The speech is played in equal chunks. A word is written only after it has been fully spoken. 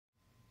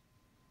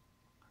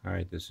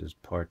Alright, this is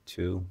part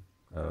 2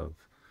 of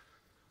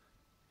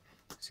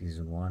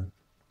Season 1,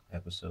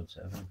 Episode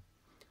 7,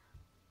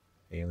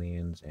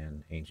 Aliens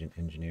and Ancient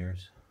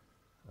Engineers.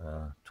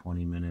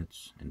 20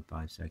 minutes and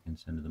 5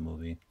 seconds into the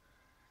movie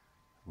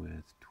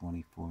with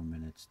 24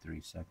 minutes, 3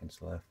 seconds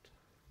left.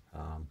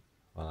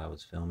 While I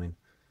was filming,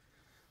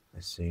 I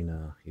seen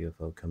a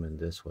UFO coming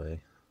this way.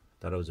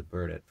 Thought it was a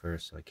bird at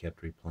first, so I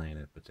kept replaying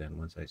it, but then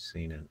once I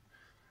seen it,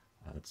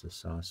 it's a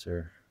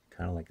saucer,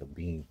 kind of like a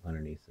beam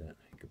underneath it.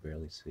 You could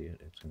barely see it.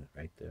 It's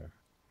right there.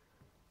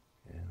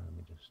 And let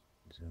me just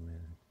zoom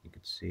in. You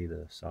could see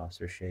the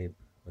saucer shape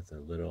with a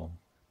little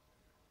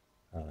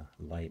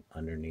light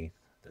underneath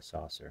the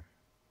saucer.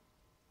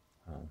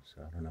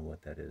 So I don't know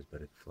what that is,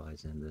 but it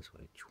flies in this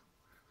way.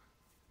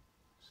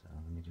 So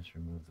let me just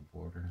remove the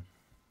border.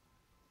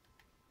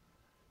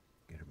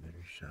 Get a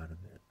better shot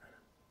of it.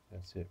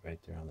 That's it right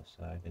there on the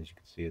side. As you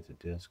can see, it's a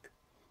disc.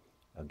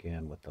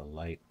 Again, with the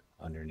light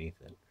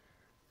underneath it.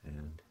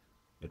 And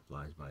it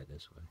flies by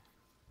this way.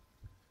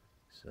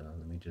 So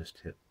let me just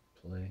hit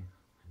play.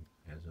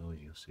 As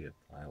always, you'll see it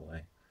fly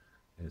away.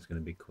 And it's going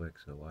to be quick,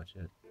 so watch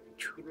it.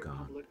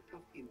 Gone.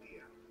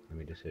 Let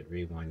me just hit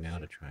rewind now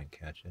to try and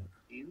catch it.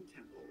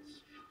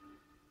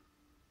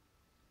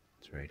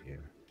 It's right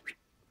here.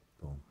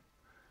 Boom.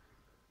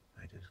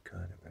 I just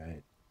caught it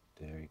right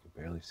there. You can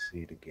barely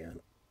see it again.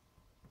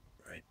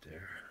 Right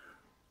there.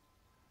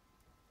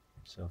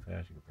 It's so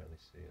fast you can barely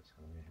see it.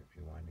 So let me hit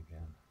rewind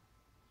again.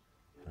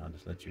 And I'll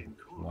just let you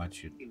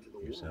watch it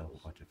yourself.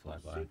 Watch it fly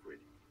by.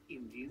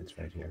 It's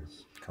right here.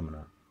 Coming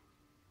up.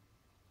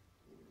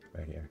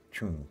 Right here.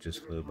 Choom,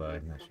 just flew by.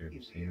 I'm not sure if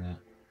you've seen that.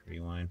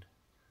 Rewind.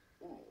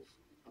 Let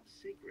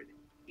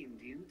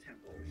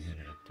me hit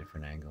it at a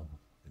different angle.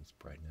 Its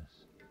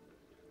brightness.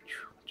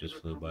 Just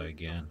flew by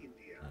again.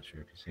 Not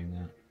sure if you've seen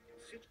that.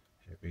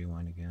 Hit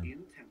rewind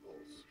again.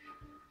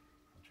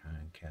 I'll try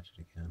and catch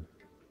it again.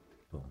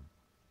 Boom.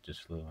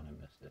 Just flew and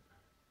I missed it.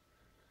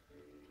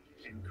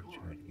 So let's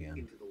try it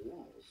again.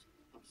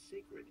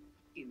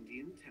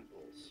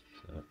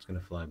 So it's going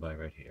to fly by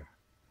right here.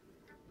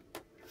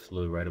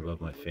 Flew right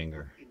above my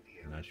finger.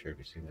 I'm not sure if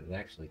you've seen it. It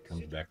actually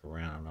comes back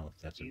around. I don't know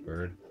if that's a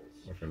bird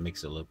or if it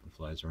makes a loop and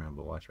flies around,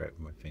 but watch right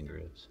where my finger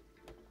is.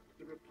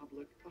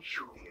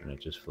 And it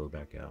just flew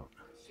back out.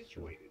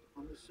 So,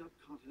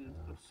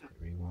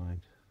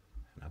 rewind,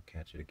 and I'll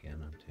catch it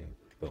again on tape.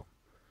 Boom.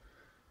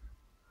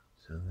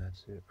 So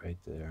that's it right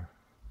there.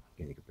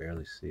 Again, you can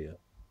barely see it.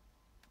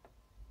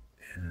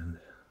 And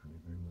let me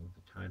remove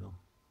the title.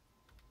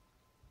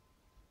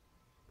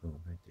 Boom,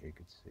 right there you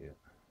can see it.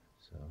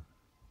 So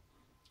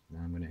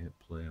now I'm going to hit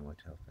play and watch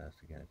how fast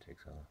again it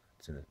takes off.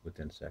 It's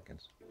within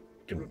seconds.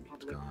 Boom,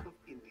 it's gone.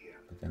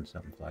 But then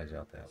something flies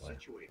out that way.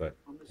 But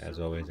as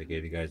always, I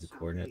gave you guys the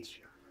coordinates.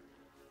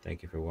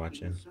 Thank you for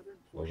watching.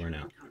 Over and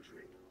out.